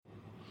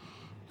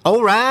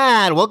All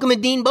right, welcome to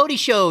Dean Bodie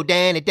Show.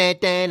 Dean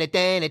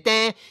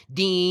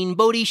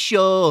Bodie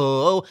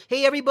Show.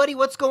 Hey, everybody,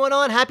 what's going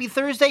on? Happy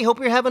Thursday. Hope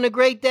you're having a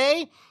great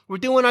day. We're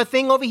doing our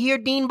thing over here,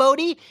 Dean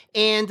Bodie,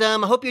 and I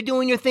hope you're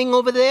doing your thing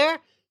over there,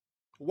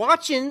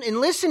 watching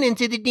and listening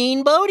to the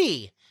Dean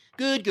Bodie.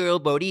 Good girl,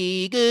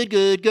 Bodie. Good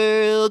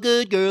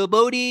girl,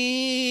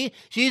 Bodie.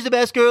 She's the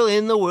best girl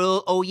in the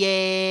world. Oh,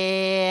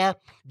 yeah.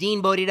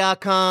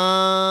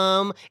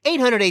 DeanBodie.com.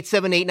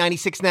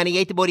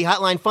 800-878-9698. The Bodie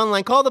Hotline, Fun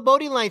Line. Call the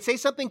Bodie line. Say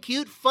something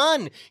cute,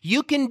 fun.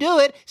 You can do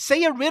it.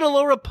 Say a riddle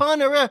or a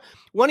pun or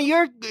one of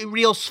your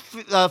real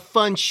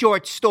fun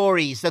short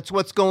stories. That's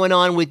what's going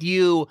on with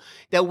you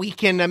that we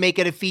can make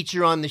it a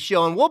feature on the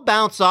show. And we'll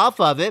bounce off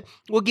of it.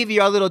 We'll give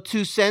you our little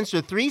 2 cents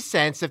or 3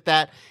 cents if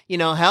that,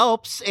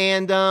 helps.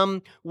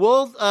 And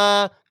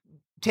we'll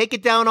take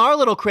it down our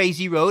little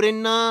crazy road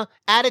and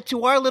add it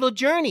to our little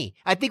journey.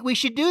 I think we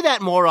should do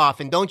that more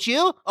often, don't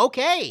you?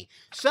 Okay.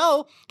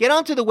 So get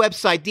onto the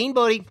website, Dean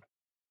Bodie.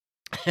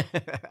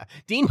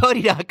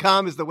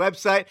 DeanBodie.com is the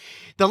website.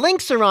 The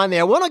links are on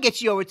there. One will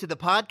get you over to the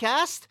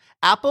podcast,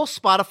 Apple,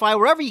 Spotify,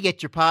 wherever you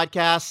get your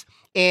podcasts.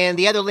 And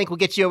the other link will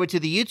get you over to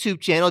the YouTube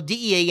channel,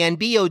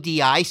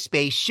 DeanBodi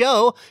space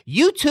show,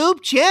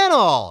 YouTube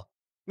channel.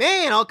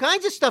 Man, all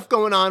kinds of stuff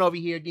going on over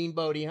here, Dean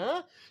Bodie,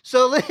 huh?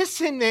 So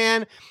listen,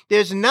 man,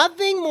 there's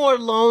nothing more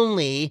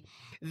lonely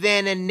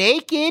than a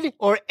naked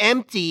or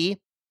empty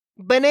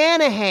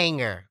banana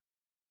hanger.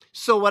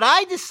 So what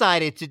I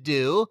decided to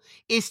do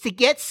is to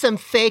get some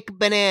fake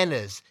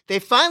bananas. They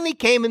finally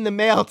came in the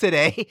mail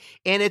today,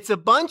 and it's a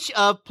bunch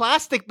of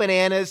plastic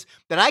bananas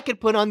that I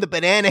could put on the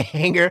banana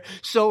hanger.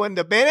 So when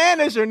the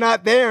bananas are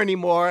not there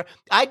anymore,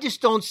 I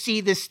just don't see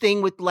this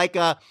thing with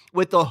a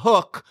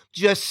hook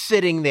just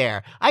sitting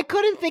there. I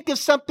couldn't think of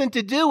something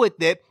to do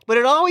with it, but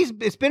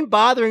it's been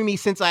bothering me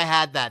since I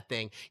had that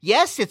thing.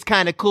 Yes, it's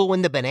kind of cool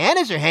when the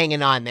bananas are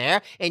hanging on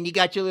there, and you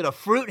got your little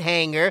fruit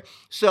hanger.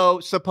 So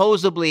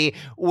supposedly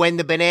when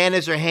the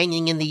bananas are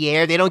hanging in the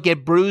air, they don't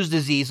get bruised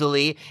as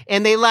easily,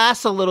 and they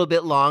last a little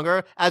bit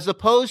longer, as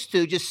opposed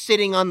to just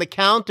sitting on the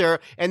counter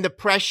and the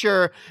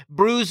pressure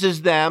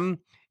bruises them.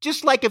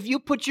 Just like if you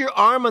put your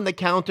arm on the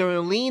counter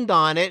and leaned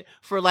on it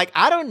for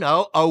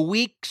a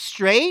week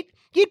straight,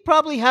 you'd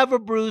probably have a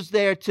bruise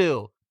there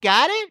too.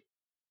 Got it?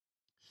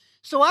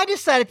 So I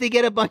decided to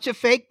get a bunch of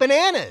fake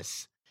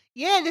bananas.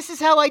 Yeah, this is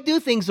how I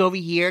do things over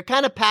here.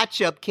 Kind of patch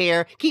up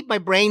care, keep my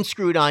brain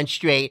screwed on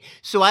straight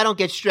so I don't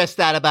get stressed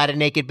out about a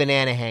naked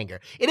banana hanger.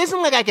 It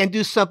isn't like I can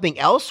do something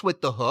else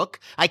with the hook.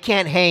 I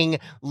can't hang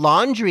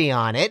laundry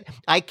on it.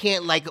 I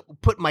can't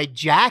put my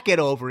jacket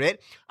over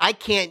it. I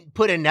can't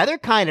put another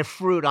kind of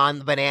fruit on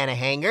the banana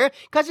hanger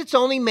because it's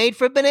only made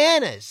for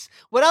bananas.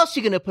 What else are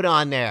you going to put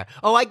on there?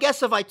 Oh, I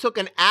guess if I took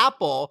an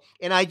apple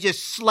and I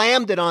just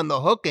slammed it on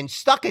the hook and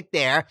stuck it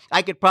there,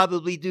 I could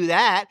probably do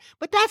that.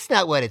 But that's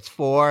not what it's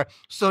for.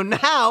 So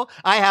now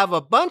I have a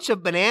bunch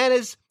of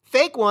bananas,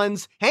 fake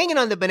ones, hanging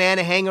on the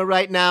banana hanger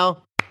right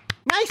now.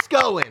 Nice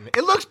going.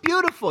 It looks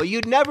beautiful.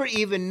 You'd never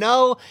even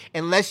know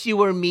unless you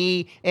were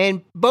me.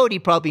 And Bodie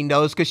probably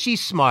knows because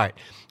she's smart.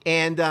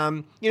 And,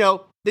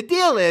 the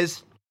deal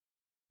is,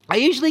 I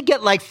usually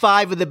get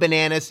 5 of the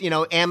bananas,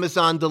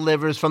 Amazon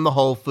delivers from the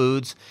Whole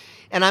Foods.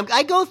 And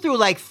I go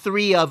through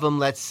 3 of them,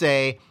 let's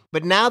say.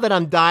 But now that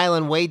I'm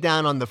dialing way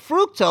down on the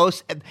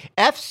fructose,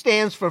 F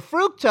stands for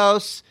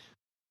fructose,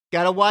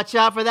 got to watch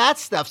out for that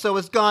stuff. So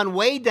it's gone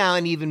way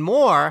down even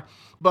more.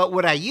 But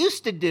what I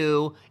used to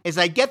do is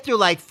I'd get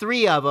through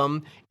 3 of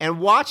them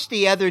and watch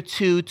the other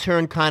 2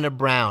 turn kind of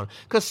brown.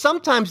 Because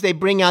sometimes they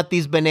bring out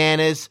these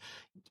bananas,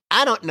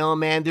 I don't know,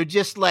 man, they're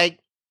just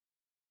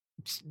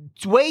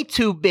it's way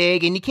too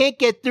big and you can't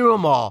get through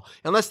them all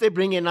unless they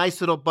bring in a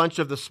nice little bunch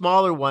of the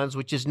smaller ones,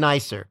 which is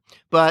nicer.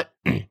 But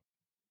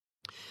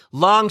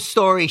long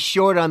story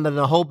short on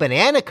the whole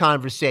banana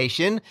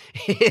conversation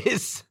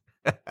is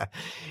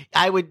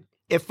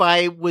if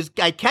I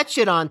catch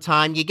it on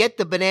time, you get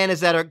the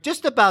bananas that are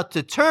just about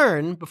to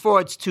turn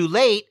before it's too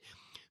late,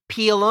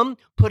 peel them,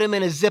 put them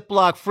in a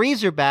Ziploc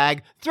freezer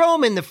bag, throw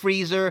them in the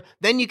freezer,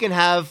 then you can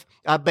have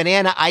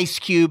banana ice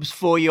cubes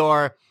for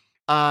your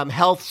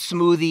health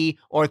smoothie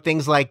or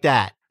things like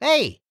that.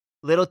 Hey,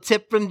 little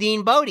tip from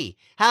Dean Bodie.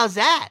 How's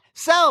that?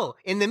 So,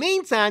 in the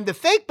meantime, the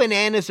fake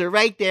bananas are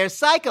right there.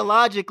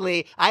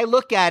 Psychologically, I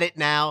look at it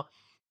now.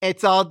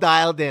 It's all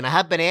dialed in. I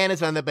have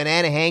bananas on the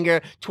banana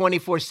hanger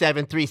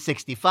 24/7,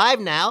 365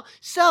 now.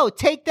 So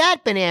take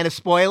that, banana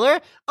spoiler.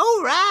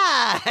 All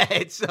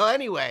right. So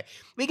anyway,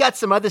 we got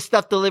some other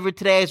stuff delivered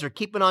today as we're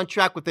keeping on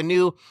track with the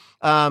new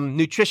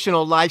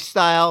nutritional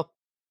lifestyle.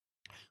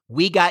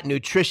 We got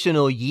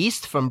nutritional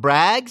yeast from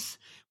Bragg's.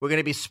 We're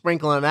going to be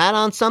sprinkling that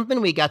on something.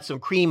 We got some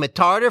cream of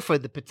tartar for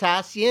the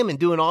potassium and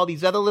doing all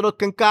these other little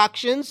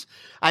concoctions.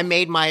 I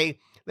made let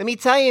me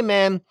tell you,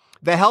 man,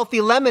 the healthy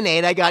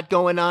lemonade I got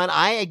going on,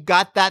 I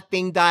got that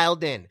thing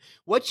dialed in.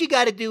 What you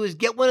got to do is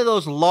get one of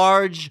those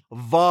large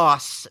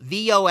Voss,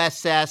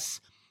 V-O-S-S,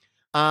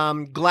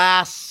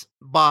 glass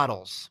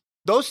bottles.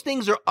 Those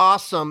things are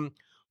awesome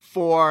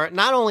for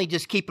not only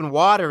just keeping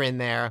water in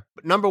there,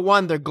 but number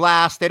one, they're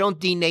glass. They don't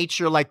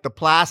denature like the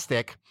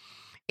plastic.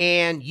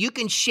 And you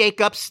can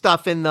shake up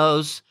stuff in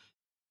those.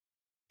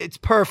 It's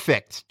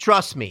perfect.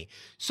 Trust me.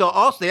 So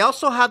also, they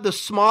also have the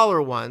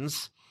smaller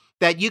ones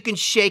that you can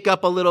shake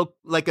up a little,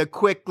 like a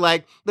quick,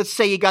 like, let's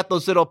say you got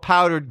those little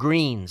powdered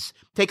greens.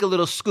 Take a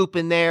little scoop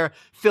in there,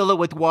 fill it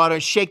with water,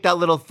 shake that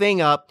little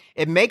thing up.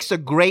 It makes a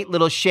great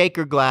little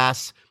shaker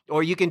glass,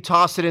 or you can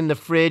toss it in the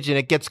fridge and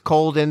it gets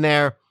cold in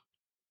there.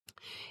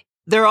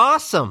 They're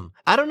awesome.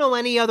 I don't know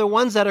any other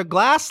ones that are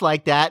glass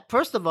like that.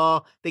 First of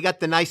all, they got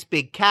the nice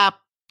big cap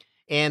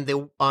and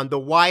the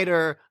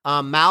wider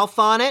mouth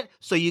on it,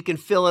 so you can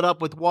fill it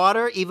up with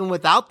water even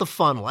without the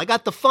funnel. I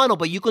got the funnel,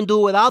 but you can do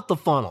it without the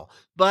funnel.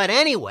 But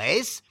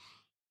anyways,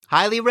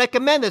 highly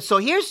recommend it. So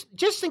here's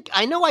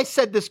I know I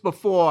said this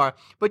before,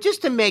 but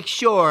just to make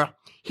sure,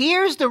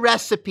 here's the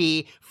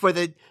recipe for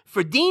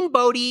Dean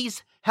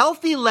Bodie's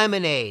Healthy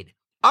Lemonade.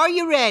 Are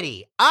you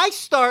ready? I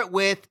start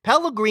with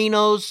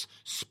Pellegrino's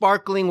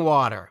sparkling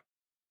water.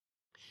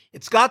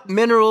 It's got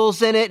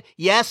minerals in it,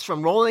 yes,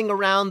 from rolling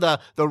around the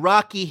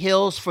Rocky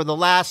Hills for the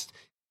last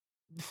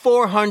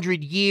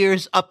 400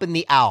 years up in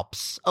the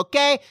Alps,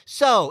 okay?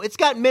 So it's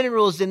got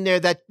minerals in there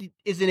that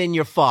isn't in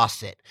your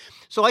faucet.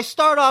 So I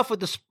start off with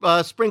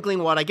the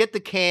sprinkling water. I get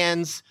the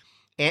cans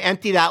and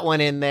empty that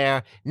one in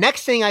there.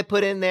 Next thing I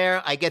put in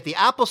there, I get the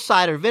apple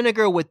cider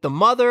vinegar with the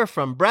Mother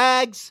from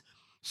Bragg's.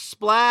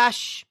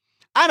 Splash.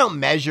 I don't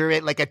measure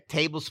it like a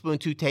tablespoon,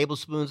 2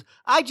 tablespoons.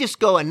 I just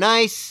go a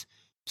nice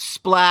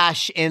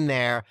splash in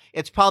there.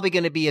 It's probably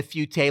going to be a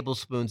few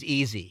tablespoons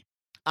easy.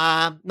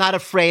 Not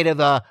afraid of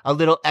a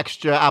little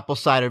extra apple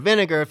cider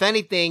vinegar. If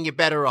anything, you're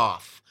better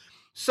off.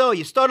 So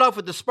you start off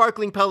with the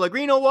sparkling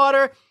Pellegrino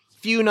water,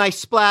 few nice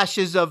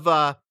splashes of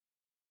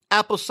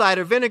apple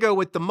cider vinegar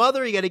with the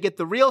Mother. You got to get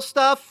the real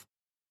stuff.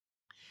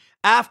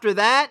 After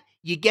that,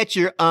 you get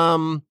your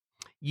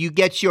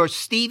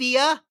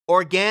stevia,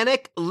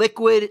 organic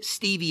liquid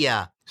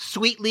stevia.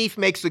 Sweet Leaf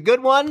makes a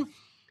good one.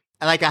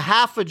 Like a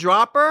half a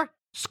dropper,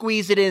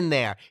 squeeze it in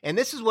there. And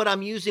this is what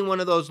I'm using, one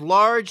of those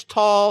large,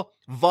 tall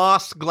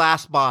Voss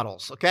glass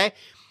bottles, okay?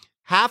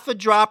 Half a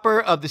dropper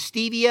of the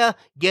stevia,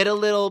 get a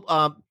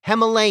little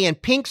Himalayan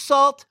pink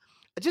salt,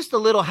 just a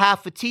little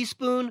half a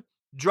teaspoon,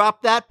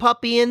 drop that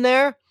puppy in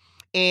there.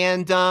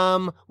 And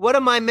what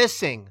am I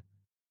missing?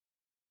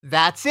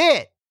 That's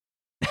it.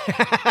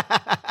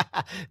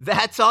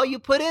 That's all you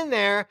put in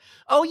there.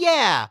 Oh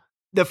yeah,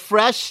 the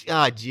fresh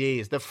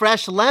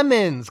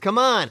lemons. Come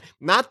on,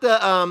 not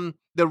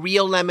the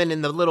real lemon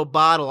in the little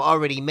bottle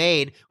already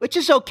made, which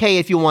is okay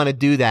if you want to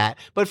do that.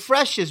 But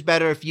fresh is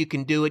better if you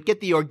can do it.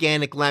 Get the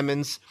organic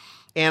lemons.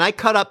 And I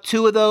cut up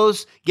 2 of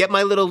those, get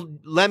my little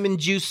lemon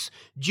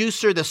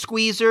juicer, the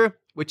squeezer,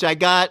 which I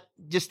got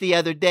just the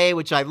other day,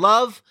 which I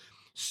love.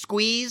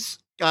 Squeeze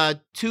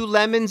 2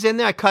 lemons in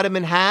there. I cut them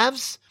in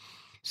halves.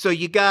 So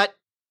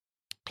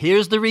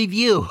here's the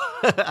review.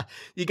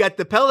 You got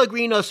the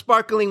Pellegrino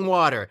sparkling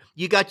water.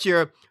 You got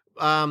your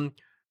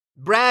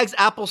Bragg's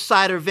apple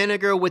cider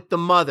vinegar with the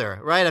Mother,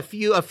 right? A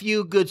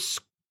few good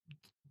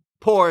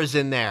pours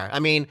in there. I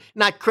mean,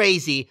 not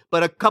crazy,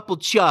 but a couple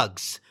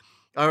chugs.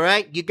 All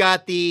right. You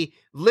got the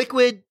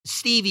liquid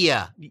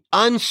stevia,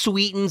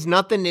 unsweetened,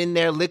 nothing in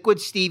there. Liquid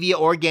stevia,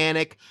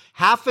 organic,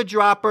 half a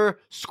dropper,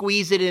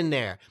 squeeze it in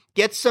there.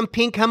 Get some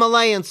pink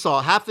Himalayan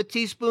salt, half a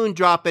teaspoon,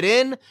 drop it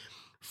in.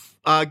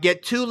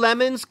 Get 2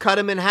 lemons, cut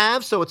them in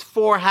half, so it's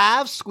 4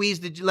 halves. Squeeze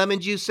the lemon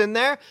juice in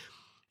there.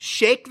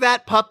 Shake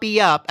that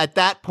puppy up at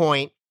that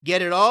point.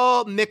 Get it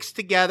all mixed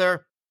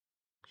together.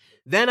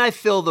 Then I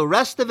fill the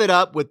rest of it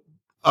up with,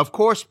 of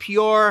course,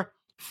 pure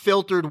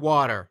filtered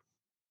water.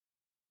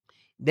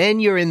 Then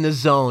you're in the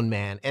zone,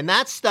 man. And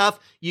that stuff,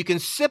 you can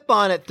sip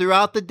on it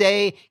throughout the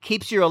day,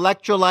 keeps your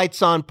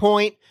electrolytes on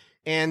point.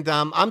 And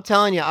I'm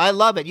telling you, I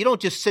love it. You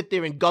don't just sit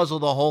there and guzzle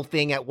the whole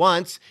thing at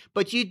once,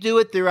 but you do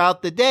it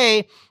throughout the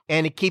day,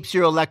 and it keeps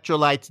your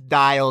electrolytes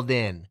dialed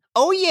in.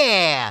 Oh,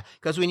 yeah,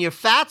 because when your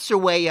fats are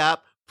way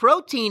up,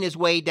 protein is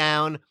way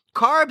down,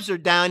 carbs are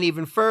down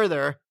even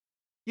further,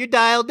 you're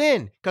dialed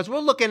in. Because we're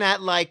looking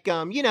at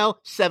 75%,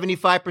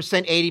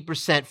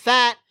 80%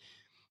 fat.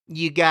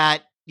 You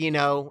got,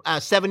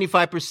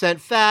 75%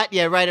 fat,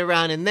 yeah, right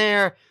around in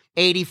there.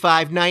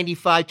 85,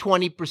 95,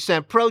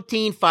 20%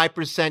 protein,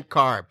 5%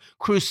 carb,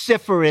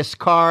 cruciferous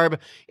carb,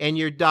 and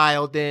you're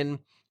dialed in,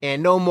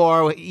 and no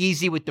more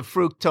easy with the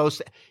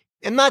fructose.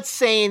 I'm not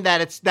saying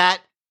that it's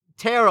that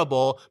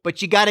terrible,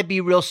 but you got to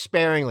be real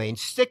sparingly and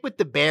stick with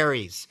the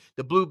berries,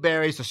 the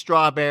blueberries, the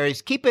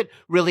strawberries. Keep it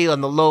really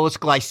on the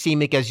lowest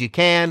glycemic as you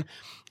can.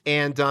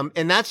 And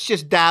that's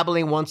just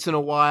dabbling once in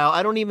a while.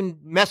 I don't even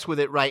mess with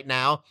it right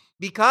now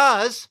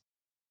because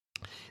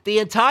the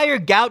entire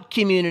gout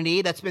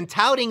community that's been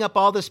touting up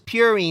all this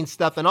purine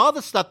stuff and all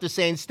the stuff they're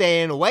saying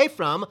staying away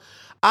from,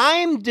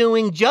 I'm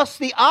doing just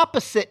the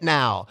opposite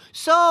now.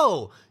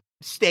 So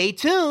stay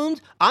tuned.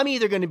 I'm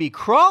either going to be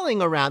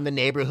crawling around the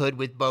neighborhood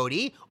with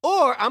Bodhi,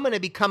 or I'm going to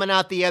be coming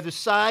out the other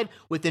side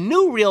with a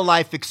new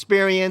real-life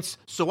experience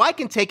so I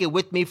can take it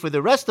with me for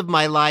the rest of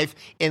my life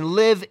and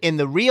live in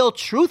the real,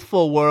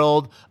 truthful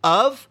world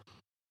of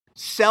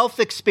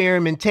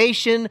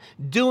self-experimentation,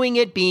 doing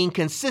it, being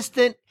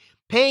consistent,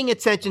 paying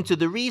attention to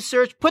the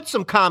research, put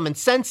some common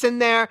sense in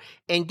there,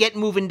 and get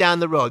moving down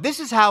the road. This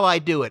is how I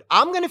do it.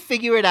 I'm going to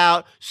figure it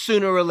out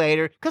sooner or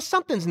later because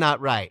something's not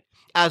right.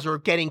 As we're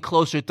getting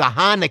closer to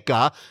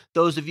Hanukkah,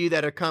 those of you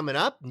that are coming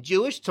up,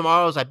 Jewish,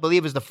 tomorrow's, I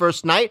believe, is the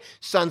first night.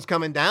 Sun's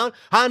coming down.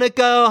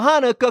 Hanukkah,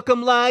 Hanukkah,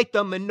 come light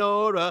the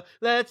menorah.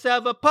 Let's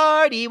have a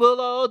party. We'll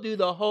all do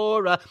the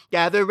horror.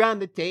 Gather around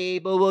the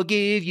table. We'll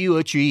give you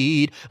a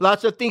treat.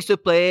 Lots of things to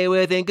play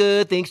with and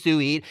good things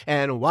to eat.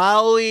 And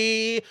while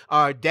we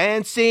are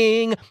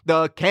dancing,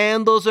 the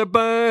candles are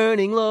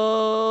burning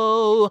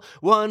low.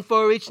 One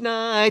for each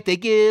night. They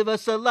give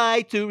us a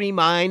light to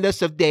remind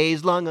us of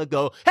days long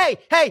ago. Hey,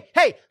 hey,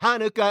 hey. Hey,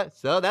 Hanukkah.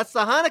 So that's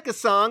the Hanukkah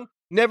song.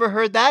 Never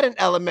heard that in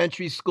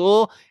elementary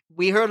school.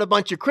 We heard a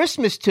bunch of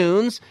Christmas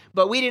tunes,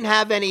 but we didn't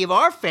have any of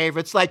our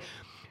favorites like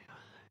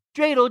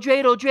dreidel,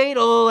 dreidel,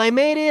 dreidel, I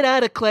made it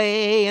out of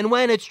clay, and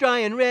when it's dry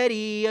and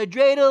ready, a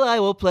dreidel I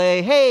will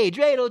play. Hey,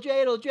 dreidel,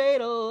 dreidel,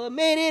 dreidel, I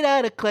made it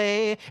out of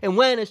clay, and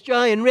when it's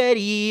dry and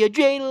ready, a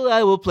dreidel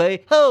I will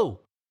play. Ho!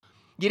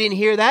 You didn't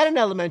hear that in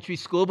elementary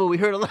school, but we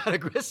heard a lot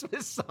of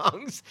Christmas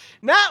songs.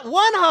 Not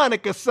one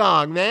Hanukkah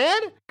song, man.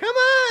 Come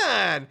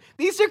on.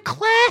 These are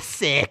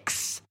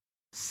classics.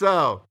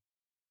 So,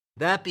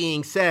 that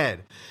being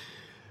said,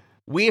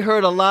 we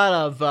heard a lot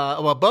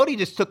of, Bodhi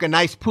just took a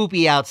nice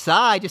poopy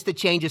outside just to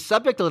change the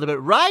subject a little bit,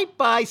 right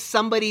by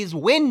somebody's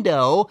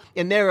window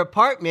in their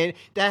apartment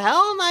that had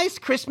all nice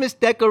Christmas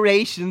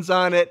decorations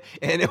on it,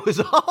 and it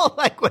was all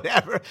like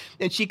whatever.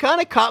 And she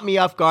kind of caught me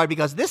off guard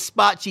because this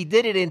spot she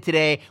did it in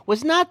today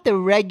was not the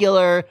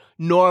regular,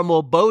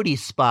 normal Bodhi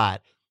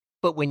spot.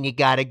 But when you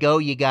gotta go,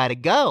 you gotta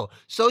go.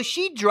 So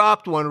she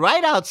dropped one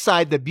right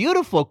outside the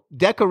beautiful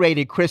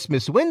decorated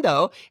Christmas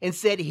window and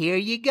said, here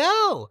you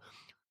go.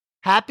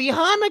 Happy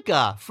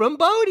Hanukkah from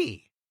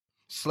Bodhi.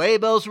 Sleigh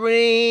bells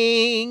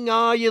ring,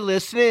 are you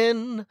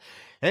listening?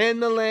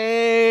 And the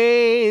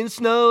lane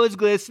snow is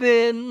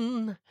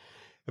glistening.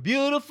 A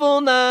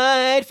beautiful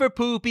night for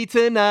poopy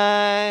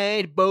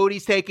tonight.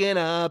 Bodhi's taking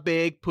a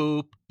big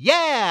poop.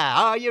 Yeah,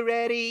 are you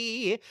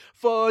ready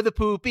for the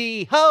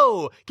poopy?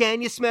 Ho,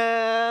 can you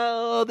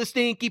smell the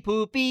stinky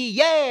poopy?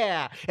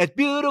 Yeah, it's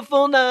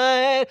beautiful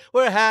night.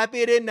 We're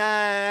happy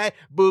tonight.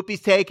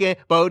 Bodhi's taking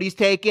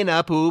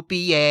a poopy,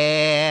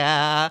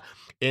 yeah.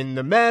 In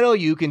the meadow,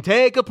 you can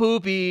take a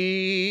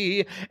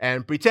poopy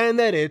and pretend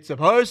that it's a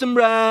Parson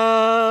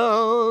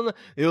Brown.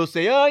 You'll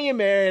say, are you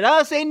married?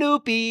 I'll say,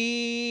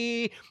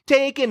 noopy.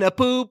 Taking a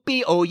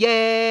poopy, oh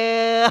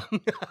yeah.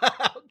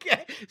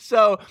 Okay,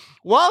 so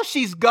while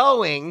she's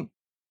going,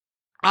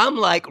 I'm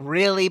like,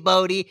 really,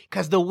 Bodhi?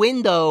 Because the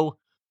window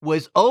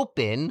was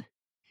open.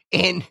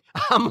 And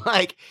I'm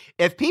like,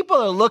 if people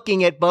are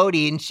looking at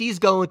Bodhi and she's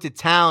going to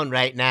town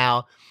right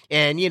now,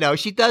 and, you know,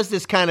 she does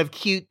this kind of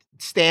cute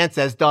stance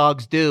as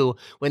dogs do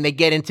when they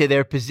get into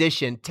their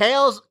position.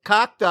 Tails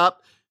cocked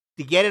up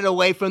to get it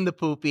away from the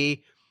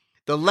poopy.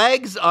 The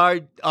legs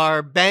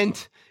are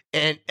bent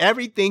and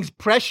everything's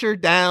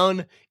pressured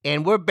down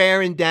and we're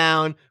bearing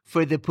down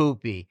for the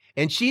poopy.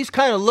 And she's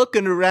kind of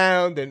looking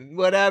around and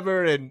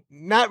whatever and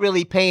not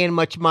really paying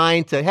much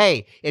mind to,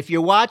 hey, if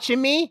you're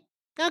watching me,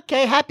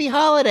 okay, happy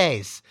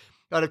holidays.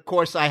 But of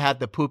course, I have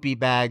the poopy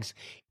bags.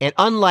 And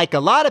unlike a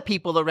lot of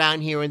people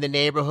around here in the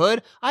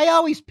neighborhood, I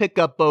always pick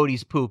up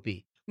Bodhi's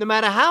poopy. No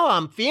matter how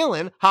I'm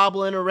feeling,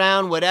 hobbling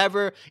around,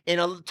 whatever, in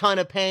a ton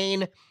of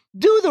pain,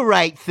 do the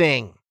right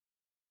thing.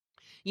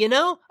 You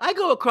know, I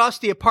go across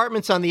the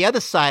apartments on the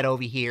other side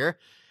over here.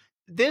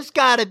 There's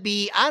got to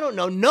be, I don't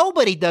know,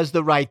 nobody does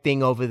the right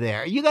thing over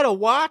there. You got to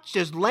watch,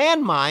 there's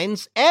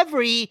landmines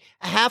every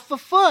half a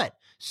foot.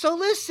 So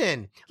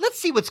listen, let's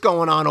see what's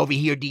going on over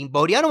here, Dean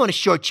Bodhi. I don't want to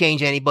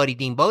shortchange anybody,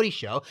 Dean Bodhi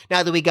show.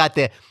 Now that we got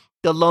the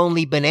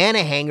lonely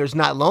banana hanger's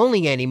not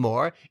lonely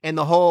anymore, and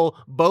the whole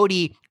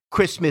Bodhi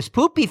Christmas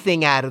poopy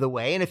thing out of the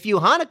way, and a few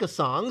Hanukkah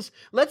songs,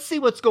 let's see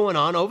what's going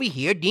on over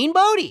here, Dean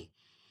Bodhi.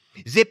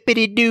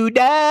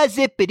 Zippity-doo-dah,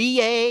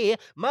 zippity-yay,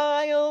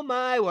 my oh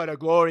my, what a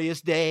glorious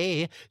day.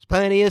 There's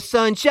plenty of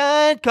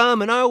sunshine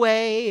coming our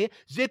way.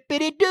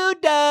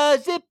 Zippity-doo-dah,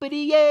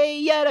 zippity-yay,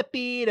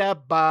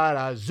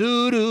 yada-pee-da-ba-da,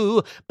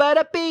 zoodoo,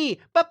 ba-da-pee,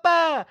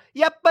 ba-ba,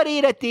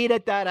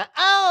 yappa-dee-da-dee-da-da-da.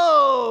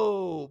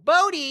 Oh,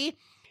 Bodhi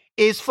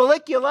is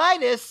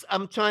folliculitis.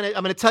 I'm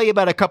going to tell you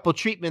about a couple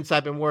treatments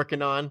I've been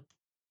working on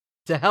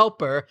to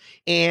help her,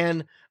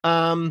 and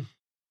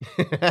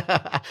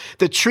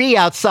the tree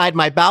outside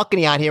my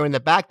balcony out here in the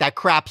back that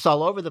craps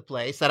all over the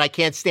place that I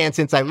can't stand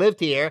since I lived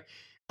here.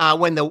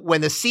 When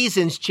the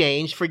seasons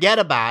change, forget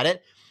about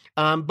it.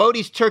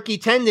 Bodhi's turkey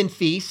tendon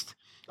feast.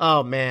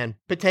 Oh man,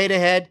 Potato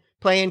Head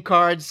playing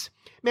cards.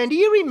 Man, do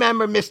you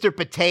remember Mr.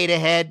 Potato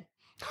Head?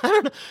 I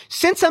don't know.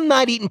 Since I'm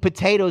not eating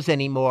potatoes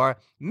anymore,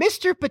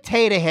 Mr.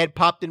 Potato Head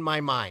popped in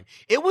my mind.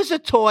 It was a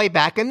toy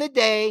back in the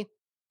day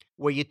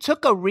where you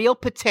took a real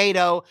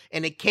potato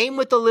and it came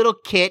with a little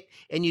kit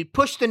and you'd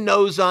push the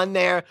nose on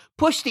there,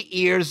 push the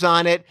ears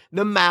on it,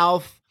 the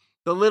mouth,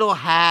 the little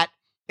hat,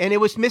 and it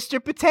was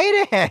Mr.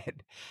 Potato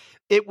Head.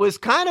 It was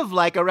kind of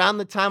like around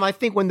the time, I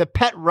think, when the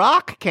Pet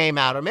Rock came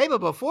out, or maybe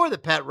before the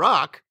Pet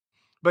Rock.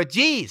 But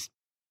geez,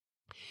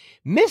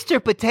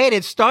 Mr. Potato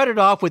Head started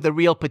off with a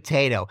real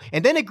potato,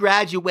 and then it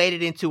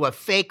graduated into a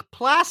fake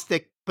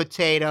plastic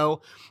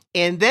potato.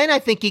 And then I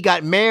think he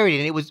got married,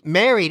 and it was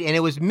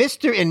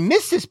Mr. and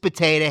Mrs.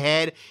 Potato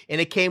Head,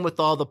 and it came with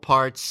all the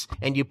parts,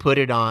 and you put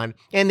it on,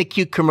 and the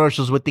cute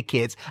commercials with the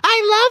kids.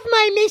 I love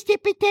my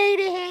Mr.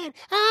 Potato Head.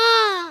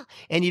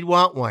 And you'd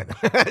want one.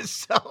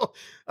 So,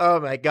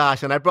 oh my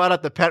gosh. And I brought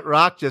up the Pet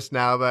Rock just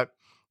now, but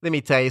let me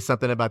tell you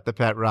something about the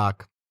Pet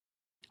Rock.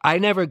 I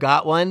never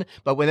got one,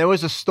 but when there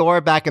was a store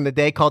back in the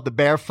day called the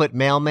Barefoot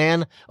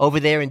Mailman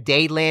over there in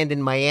Dadeland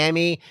in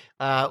Miami,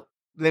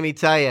 let me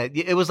tell you,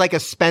 it was like a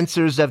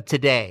Spencer's of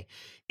today.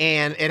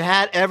 And it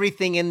had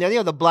everything in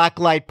there, the black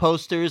light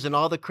posters and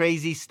all the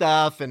crazy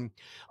stuff and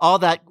all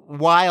that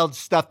wild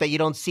stuff that you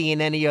don't see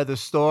in any other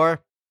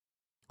store.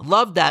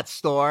 Loved that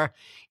store.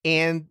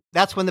 And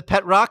that's when the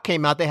Pet Rock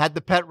came out. They had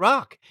the Pet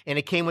Rock, and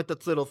it came with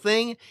this little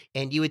thing,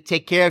 and you would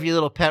take care of your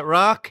little Pet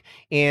Rock.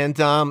 And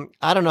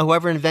I don't know,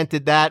 whoever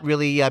invented that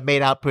really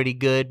made out pretty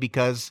good,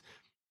 because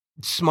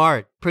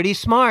smart, pretty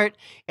smart.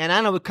 And I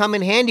know it would come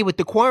in handy with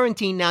the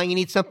quarantine now. You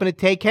need something to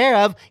take care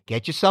of.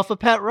 Get yourself a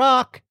Pet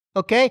Rock,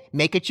 okay?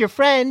 Make it your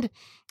friend.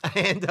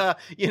 And,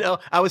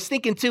 I was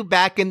thinking too,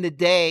 back in the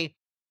day,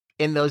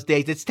 in those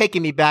days, it's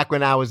taking me back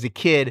when I was a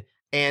kid,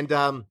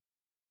 and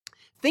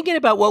thinking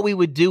about what we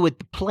would do with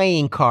the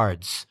playing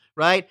cards,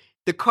 right?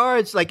 The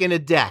cards like in a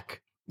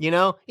deck, you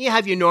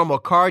have your normal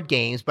card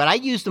games, but I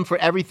used them for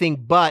everything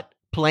but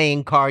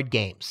playing card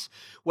games.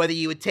 Whether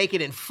you would take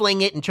it and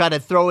fling it and try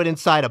to throw it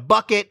inside a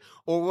bucket,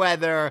 or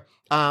whether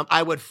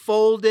I would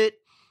fold it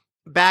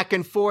back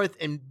and forth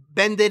and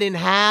bend it in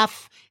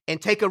half and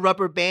take a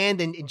rubber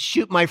band and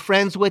shoot my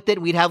friends with it.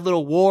 We'd have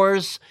little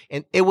wars,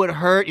 and it would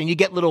hurt, and you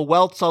get little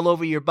welts all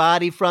over your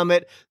body from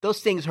it. Those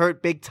things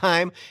hurt big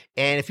time.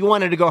 And if you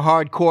wanted to go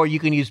hardcore, you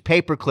can use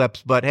paper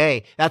clips, but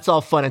hey, that's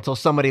all fun until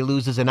somebody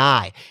loses an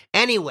eye.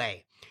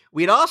 Anyway,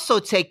 we'd also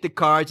take the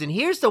cards, and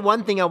here's the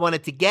one thing I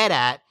wanted to get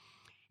at.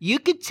 You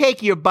could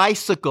take your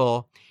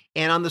bicycle,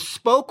 and on the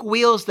spoke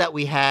wheels that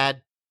we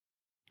had,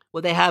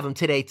 well, they have them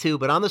today too,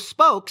 but on the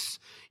spokes,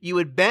 you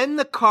would bend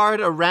the card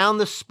around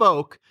the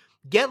spoke,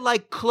 get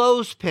like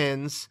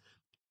clothespins,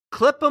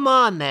 clip them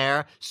on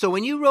there, so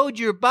when you rode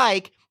your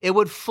bike, it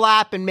would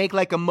flap and make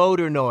like a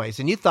motor noise,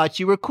 and you thought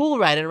you were cool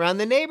riding around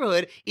the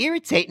neighborhood,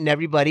 irritating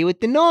everybody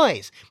with the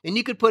noise. And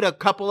you could put a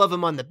couple of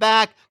them on the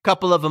back,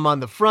 couple of them on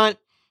the front,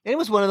 and it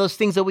was one of those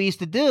things that we used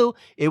to do.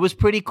 It was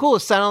pretty cool. It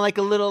sounded like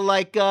a little,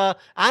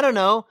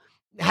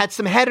 had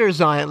some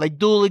headers on it, like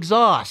dual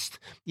exhaust,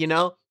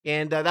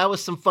 and that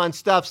was some fun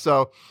stuff.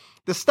 So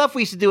the stuff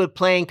we used to do with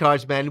playing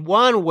cards, man,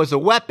 1 was a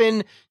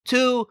weapon,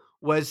 2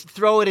 was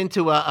throw it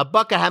into a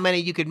bucket, how many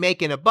you could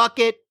make in a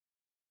bucket,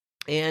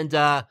 and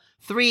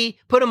 3,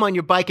 put them on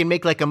your bike and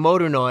make like a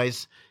motor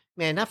noise.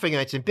 Man, not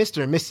forgetting to mention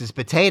Mr. and Mrs.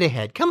 Potato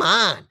Head. Come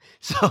on.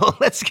 So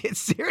let's get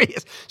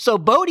serious. So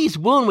Bodhi's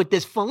wound with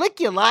this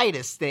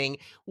folliculitis thing,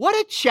 what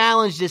a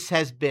challenge this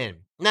has been.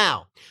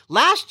 Now,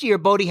 last year,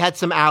 Bodhi had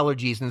some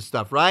allergies and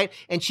stuff, right?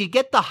 And she'd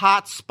get the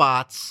hot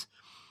spots,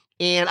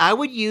 and I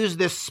would use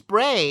this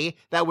spray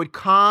that would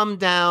calm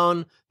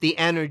down the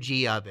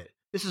energy of it.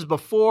 This is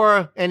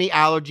before any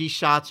allergy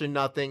shots or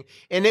nothing,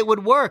 and it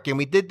would work. And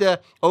we did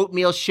the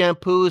oatmeal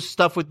shampoos,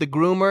 stuff with the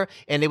groomer,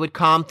 and it would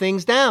calm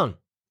things down.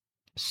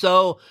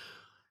 So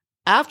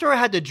after I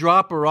had to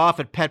drop her off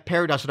at Pet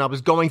Paradise and I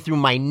was going through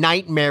my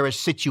nightmarish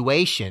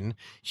situation,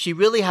 she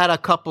really had a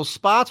couple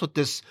spots with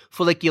this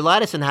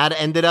folliculitis and had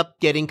ended up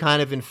getting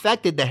kind of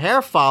infected, the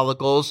hair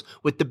follicles,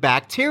 with the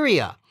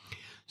bacteria.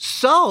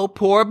 So,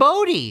 poor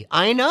Bodhi.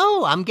 I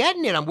know, I'm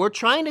getting it. We're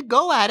trying to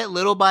go at it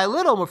little by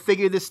little. We'll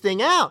figure this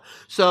thing out.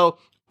 So,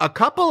 a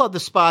couple of the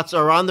spots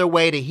are on their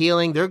way to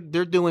healing. They're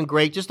doing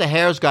great. Just the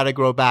hair's got to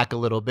grow back a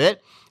little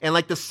bit. And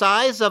like the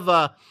size of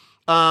a,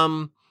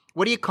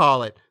 what do you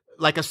call it?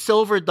 Like a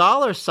silver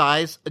dollar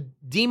size, a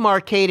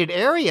demarcated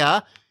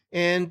area.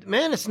 And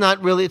man, it's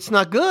not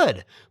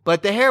good.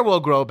 But the hair will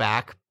grow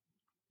back.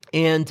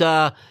 And,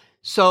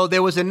 so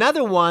there was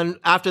another one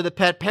after the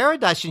Pet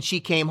Paradise, and she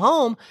came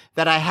home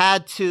that I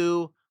had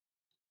to,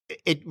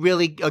 it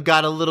really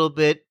got a little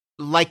bit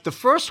like the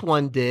first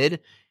one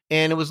did,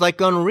 and it was like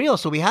unreal.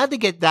 So we had to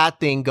get that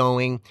thing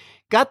going,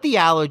 got the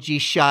allergy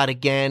shot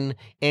again,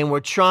 and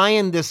we're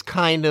trying this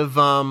kind of,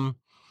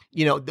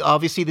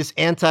 obviously this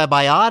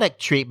antibiotic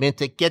treatment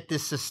to get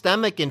this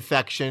systemic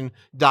infection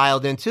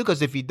dialed in too,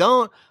 because if you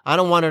don't, I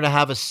don't want her to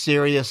have a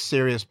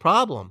serious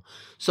problem.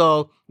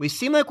 So we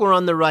seem like we're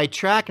on the right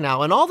track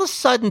now. And all of a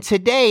sudden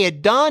today,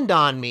 it dawned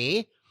on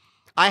me,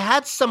 I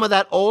had some of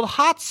that old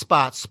hot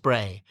spot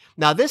spray.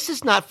 Now, this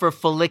is not for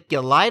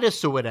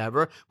folliculitis or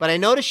whatever, but I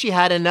noticed she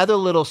had another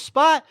little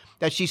spot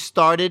that she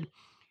started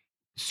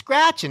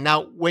scratching.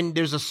 Now, when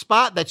there's a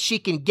spot that she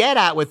can get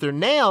at with her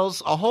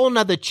nails, a whole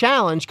nother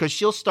challenge because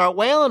she'll start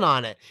wailing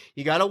on it.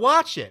 You got to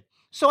watch it.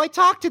 So I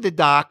talked to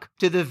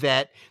the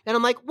vet, and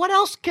I'm like, what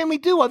else can we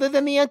do other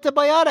than the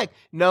antibiotic?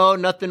 No,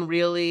 nothing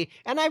really.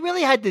 And I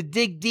really had to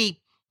dig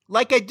deep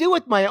like I do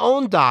with my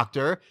own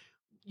doctor.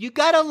 You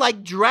got to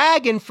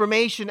drag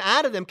information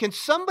out of them. Can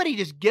somebody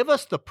just give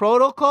us the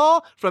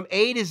protocol from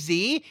A to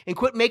Z and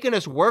quit making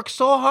us work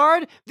so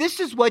hard? This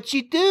is what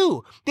you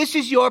do. This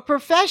is your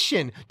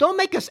profession. Don't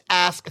make us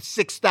ask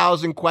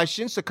 6,000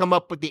 questions to come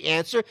up with the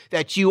answer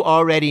that you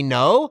already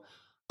know.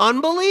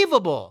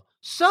 Unbelievable.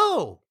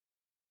 So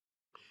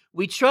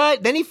we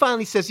tried. Then he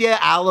finally says, yeah,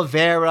 aloe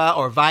vera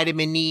or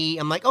vitamin E.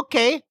 I'm like,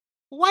 okay.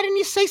 Why didn't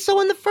you say so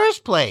in the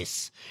first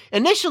place?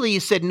 Initially, you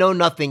said no,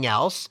 nothing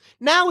else.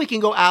 Now we can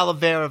go aloe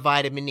vera,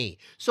 vitamin E.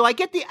 So I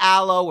get the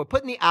aloe. We're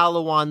putting the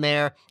aloe on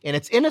there, and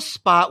it's in a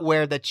spot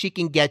where that she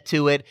can get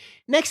to it.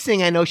 Next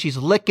thing I know, she's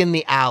licking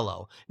the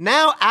aloe.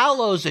 Now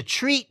aloe's a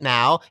treat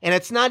now, and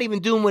it's not even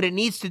doing what it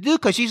needs to do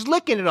because she's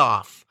licking it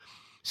off.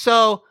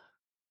 So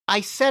I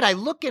said I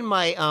look in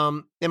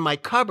my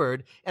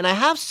cupboard, and I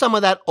have some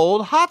of that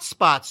old hot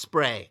spot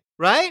spray,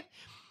 right?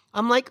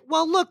 I'm like,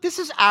 well, look, this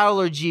is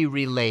allergy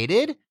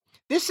related.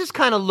 This is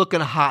kind of looking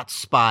hot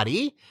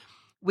spotty.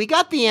 We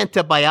got the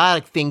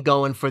antibiotic thing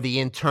going for the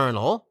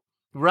internal,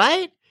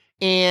 right?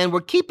 And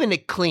we're keeping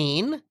it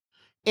clean.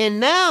 And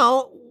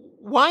now,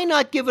 why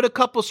not give it a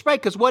couple spray?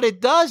 Because what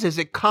it does is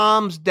it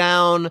calms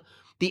down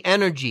the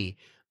energy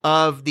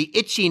of the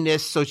itchiness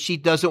so she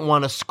doesn't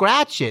want to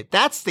scratch it.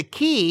 That's the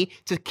key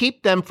to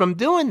keep them from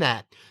doing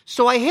that.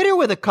 So I hit her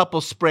with a couple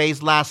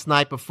sprays last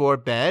night before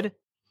bed.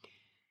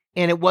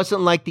 And it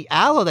wasn't like the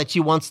aloe that she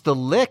wants to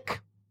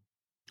lick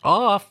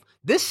off.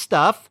 This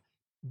stuff,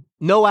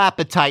 no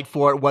appetite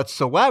for it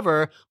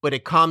whatsoever, but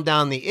it calmed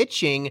down the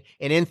itching.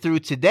 And in through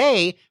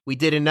today, we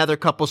did another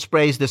couple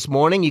sprays this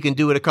morning. You can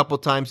do it a couple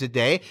times a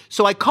day.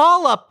 So I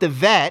call up the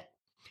vet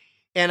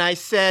and I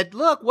said,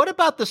 look, what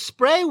about the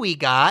spray we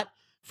got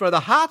for the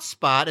hot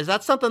spot? Is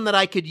that something that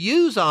I could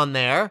use on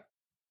there?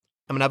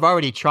 I mean, I've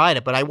already tried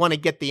it, but I want to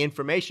get the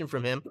information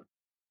from him.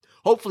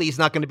 Hopefully he's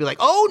not going to be like,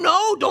 oh,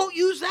 no, don't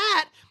use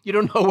that. You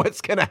don't know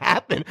what's going to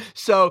happen.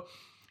 So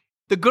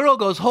the girl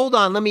goes, hold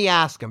on, let me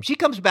ask him. She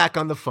comes back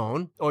on the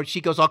phone, or she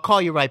goes, I'll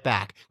call you right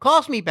back.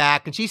 Calls me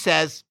back, and she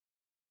says,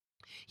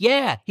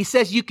 yeah, he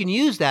says you can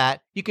use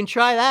that. You can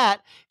try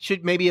that.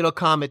 Maybe it'll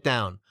calm it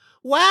down.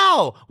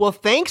 Wow. Well,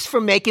 thanks for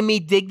making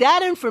me dig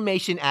that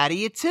information out of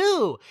you,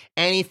 too.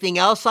 Anything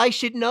else I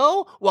should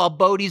know while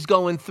Bodhi's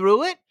going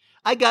through it?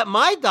 I got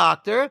my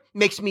doctor,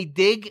 makes me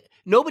dig.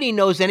 Nobody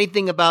knows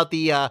anything about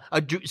the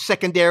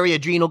secondary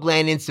adrenal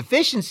gland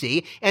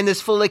insufficiency and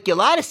this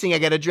folliculitis thing. I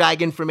got to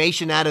drag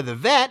information out of the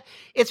vet.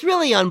 It's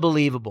really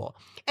unbelievable.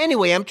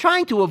 Anyway, I'm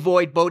trying to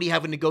avoid Bodhi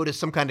having to go to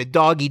some kind of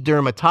doggy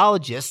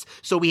dermatologist,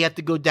 so we have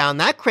to go down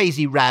that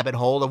crazy rabbit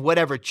hole of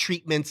whatever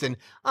treatments, and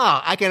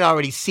I can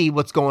already see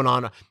what's going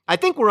on. I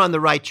think we're on the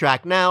right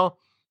track now.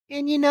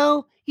 And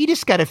you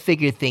just got to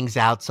figure things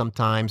out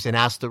sometimes and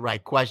ask the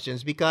right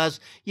questions, because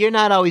you're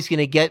not always going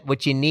to get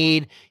what you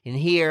need in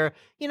here.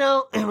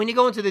 When you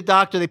go into the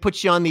doctor, they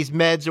put you on these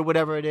meds or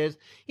whatever it is.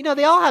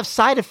 They all have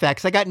side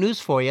effects. I got news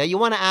for you. You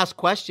want to ask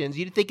questions.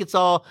 You think it's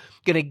all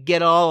going to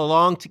get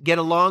along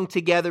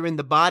together in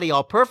the body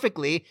all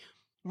perfectly.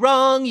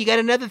 Wrong. You got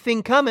another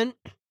thing coming.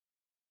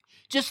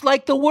 Just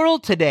like the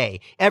world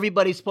today.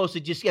 Everybody's supposed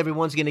to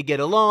everyone's going to get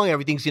along.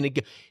 Everything's going to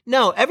get.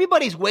 No,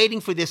 everybody's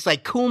waiting for this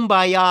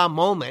kumbaya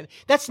moment.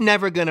 That's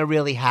never going to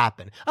really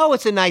happen. Oh,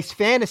 it's a nice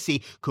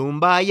fantasy.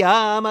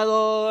 Kumbaya, my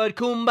lord,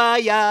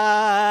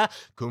 kumbaya.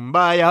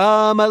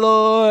 Kumbaya, my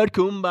lord,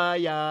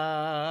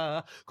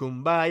 kumbaya.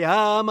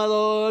 Kumbaya, my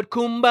lord,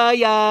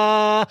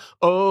 kumbaya.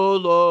 Oh,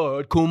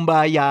 Lord,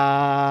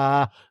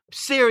 kumbaya.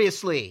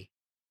 Seriously.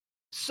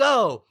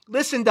 So,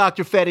 listen,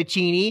 Dr.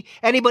 Fettuccine,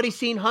 anybody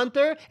seen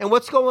Hunter? And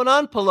what's going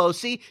on,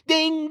 Pelosi?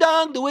 Ding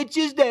dong, the witch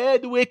is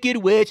dead, the wicked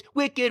witch,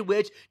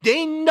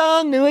 ding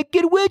dong, the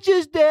wicked witch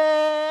is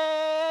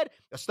dead.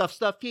 A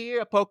stuff here,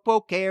 a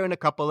poke here, and a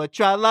couple of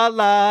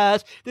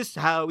tra-la-las. This is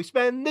how we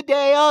spend the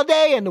day all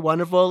day in the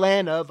wonderful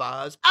land of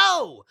Oz.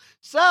 Oh,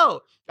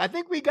 so, I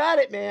think we got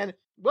it, man.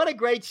 What a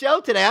great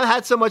show today. I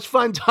had so much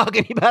fun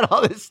talking about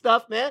all this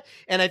stuff, man.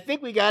 And I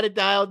think we got it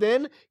dialed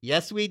in.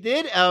 Yes, we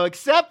did. Oh,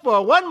 except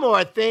for one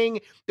more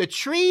thing. The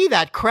tree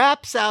that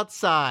craps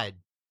outside.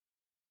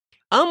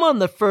 I'm on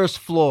the first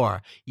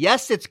floor.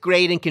 Yes, it's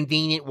great and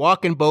convenient,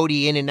 walking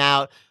Bodhi in and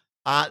out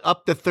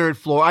up the third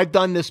floor. I've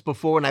done this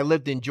before when I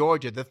lived in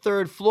Georgia. The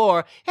third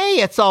floor, hey,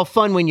 it's all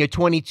fun when you're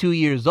 22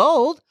 years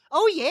old.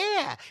 Oh,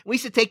 yeah. We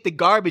used to take the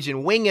garbage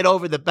and wing it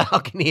over the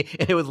balcony,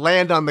 and it would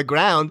land on the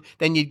ground.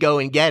 Then you'd go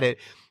and get it.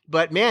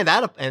 But, man,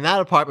 that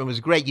apartment was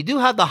great. You do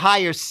have the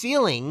higher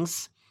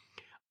ceilings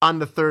on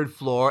the third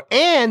floor,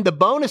 and the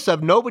bonus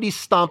of nobody's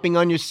stomping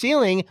on your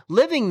ceiling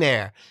living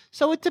there.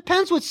 So it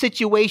depends what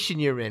situation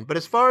you're in. But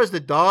as far as the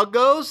dog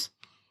goes,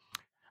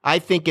 I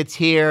think it's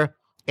here,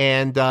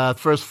 and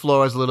first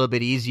floor is a little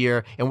bit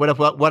easier. And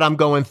what I'm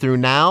going through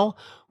now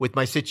with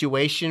my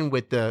situation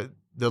with the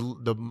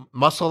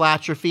muscle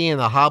atrophy and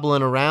the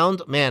hobbling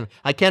around, man,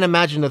 I can't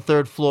imagine the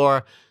third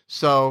floor.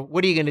 So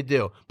what are you going to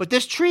do? But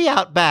this tree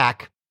out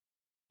back,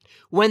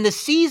 when the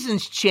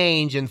seasons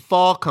change and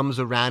fall comes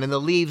around and the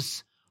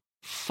leaves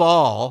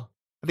fall,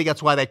 I think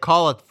that's why they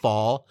call it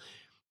fall,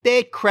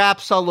 it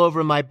craps all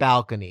over my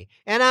balcony.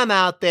 And I'm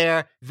out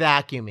there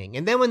vacuuming.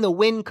 And then when the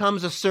wind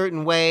comes a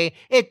certain way,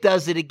 it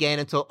does it again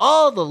until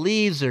all the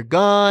leaves are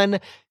gone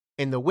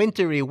in the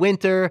wintry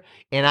winter.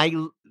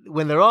 And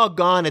when they're all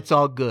gone, it's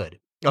all good.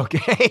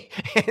 Okay.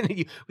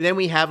 And then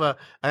we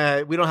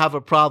don't have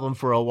a problem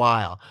for a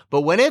while.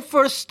 But when it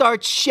first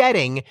starts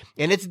shedding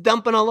and it's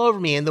dumping all over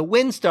me and the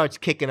wind starts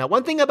kicking up,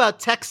 one thing about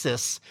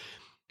Texas,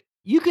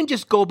 you can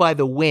just go by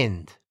the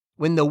wind.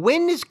 When the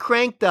wind is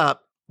cranked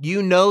up,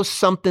 you know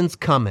something's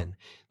coming.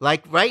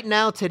 Like right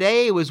now,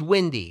 today it was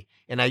windy.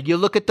 And you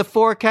look at the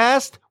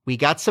forecast, we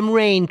got some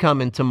rain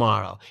coming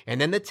tomorrow.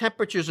 And then the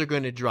temperatures are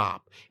going to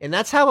drop. And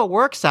that's how it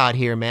works out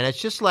here, man. It's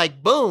just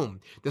like,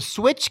 boom, the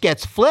switch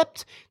gets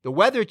flipped, the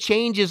weather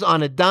changes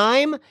on a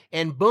dime,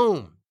 and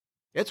boom.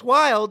 It's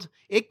wild.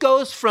 It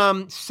goes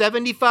from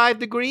 75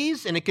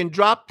 degrees, and it can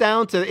drop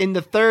down to in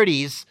the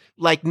 30s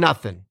like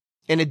nothing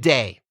in a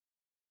day.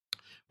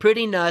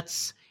 Pretty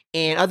nuts.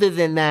 And other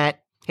than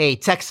that, hey,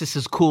 Texas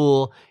is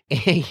cool.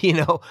 You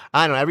know,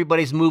 I don't know,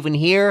 everybody's moving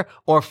here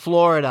or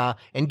Florida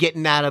and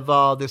getting out of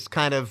all this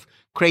kind of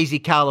crazy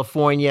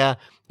California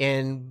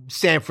and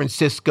San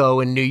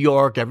Francisco and New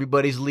York.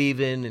 Everybody's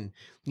leaving and,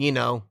 you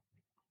know,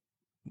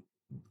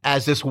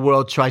 as this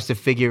world tries to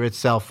figure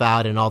itself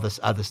out and all this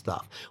other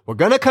stuff. We're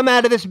going to come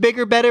out of this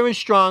bigger, better, and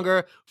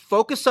stronger.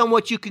 Focus on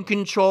what you can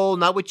control,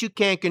 not what you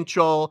can't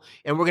control,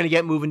 and we're going to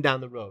get moving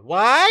down the road.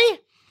 Why?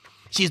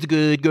 She's the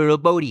good girl,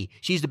 Bodie.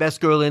 She's the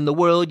best girl in the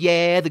world,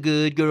 yeah. The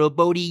good girl,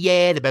 Bodie,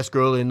 yeah. The best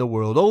girl in the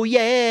world, oh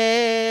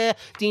yeah.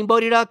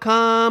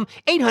 DeanBodie.com,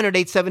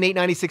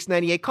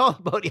 800-878-9698. Call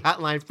the Bodie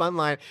Hotline, Fun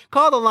Line.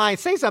 Call the line,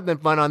 say something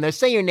fun on there.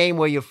 Say your name,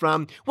 where you're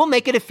from. We'll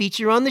make it a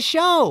feature on the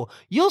show.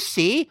 You'll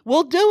see.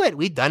 We'll do it.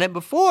 We've done it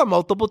before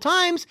multiple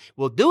times.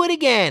 We'll do it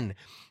again.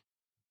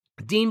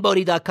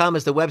 DeanBodie.com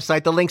is the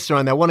website. The links are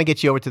on there. I want to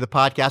get you over to the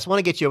podcast. I want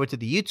to get you over to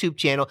the YouTube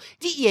channel,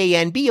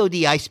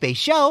 DeanBodi space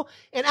show,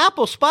 and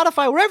Apple,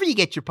 Spotify, wherever you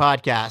get your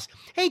podcast.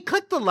 Hey,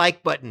 click the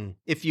like button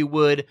if you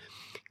would.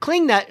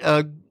 Cling that,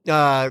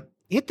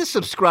 hit the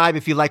subscribe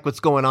if you like what's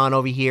going on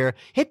over here.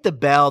 Hit the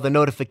bell, the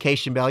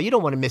notification bell. You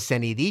don't want to miss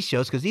any of these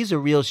shows because these are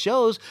real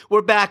shows.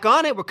 We're back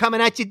on it. We're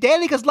coming at you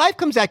daily because life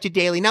comes at you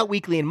daily, not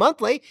weekly and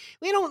monthly.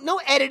 We don't, no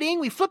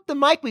editing. We flip the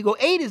mic. We go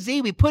A to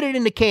Z. We put it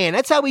in the can.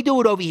 That's how we do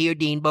it over here,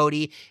 Dean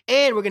Bodie.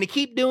 And we're going to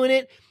keep doing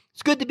it.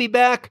 It's good to be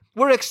back.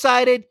 We're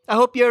excited. I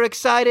hope you're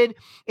excited.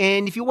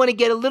 And if you want to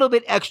get a little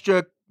bit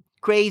extra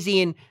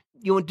crazy and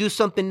you want to do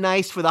something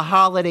nice for the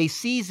holiday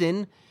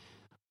season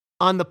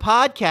on the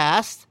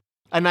podcast,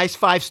 a nice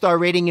 5-star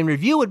rating and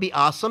review would be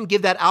awesome.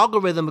 Give that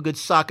algorithm a good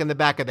sock in the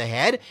back of the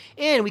head,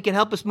 and we can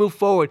help us move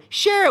forward.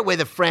 Share it with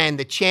a friend,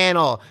 the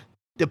channel,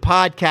 the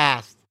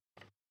podcast.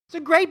 It's a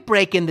great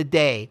break in the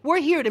day.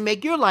 We're here to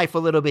make your life a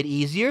little bit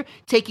easier,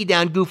 take you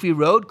down Goofy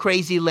Road,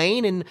 Crazy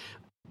Lane, and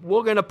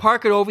we're going to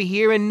park it over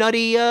here in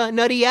Nutty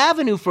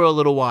Avenue for a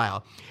little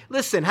while.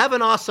 Listen, have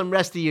an awesome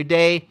rest of your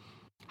day.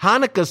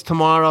 Hanukkah's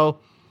tomorrow.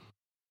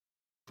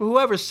 For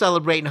whoever's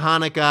celebrating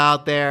Hanukkah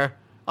out there,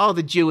 all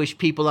the Jewish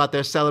people out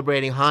there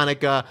celebrating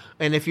Hanukkah.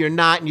 And if you're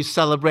not and you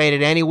celebrate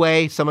it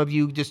anyway, some of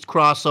you just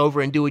cross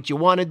over and do what you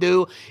want to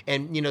do.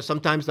 And, you know,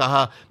 sometimes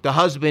the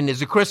husband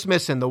is a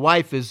Christmas and the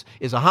wife is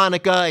a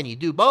Hanukkah, and you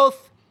do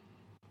both.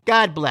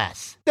 God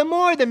bless. The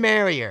more, the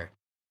merrier.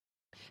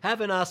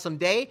 Have an awesome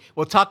day.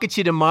 We'll talk at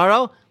you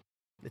tomorrow.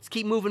 Let's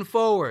keep moving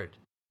forward.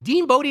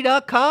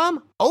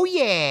 DeanBodie.com. Oh,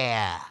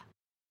 yeah.